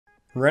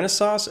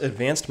Renesas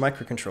advanced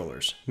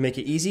microcontrollers make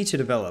it easy to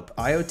develop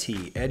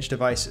IoT edge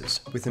devices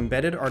with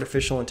embedded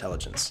artificial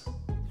intelligence.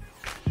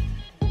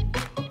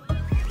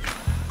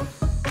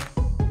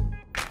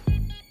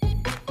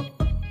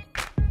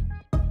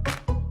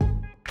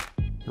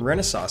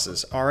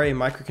 Renesas's RA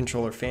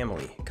microcontroller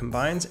family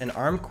combines an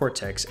Arm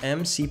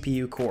Cortex-M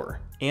CPU core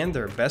and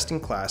their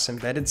best-in-class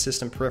embedded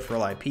system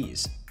peripheral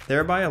IPs,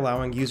 thereby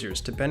allowing users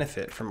to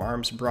benefit from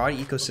Arm's broad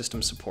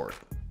ecosystem support.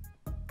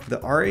 The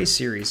RA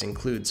series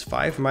includes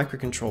 5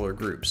 microcontroller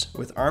groups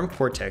with Arm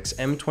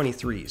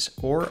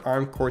Cortex-M23s or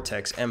Arm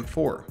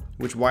Cortex-M4,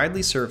 which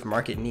widely serve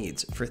market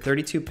needs for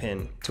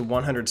 32-pin to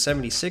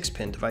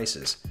 176-pin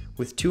devices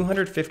with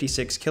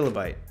 256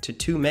 kilobyte to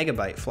 2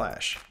 megabyte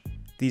flash.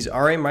 These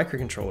RA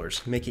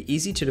microcontrollers make it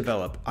easy to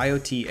develop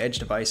IoT edge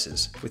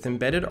devices with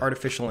embedded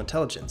artificial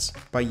intelligence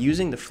by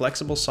using the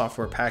flexible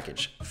software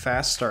package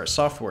Fast Start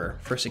software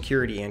for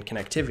security and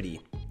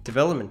connectivity,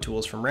 development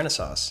tools from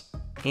Renesas,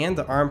 and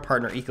the Arm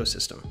partner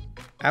ecosystem.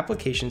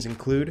 Applications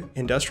include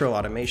industrial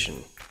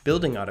automation,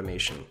 building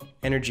automation,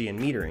 energy and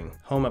metering,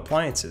 home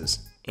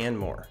appliances, and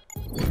more.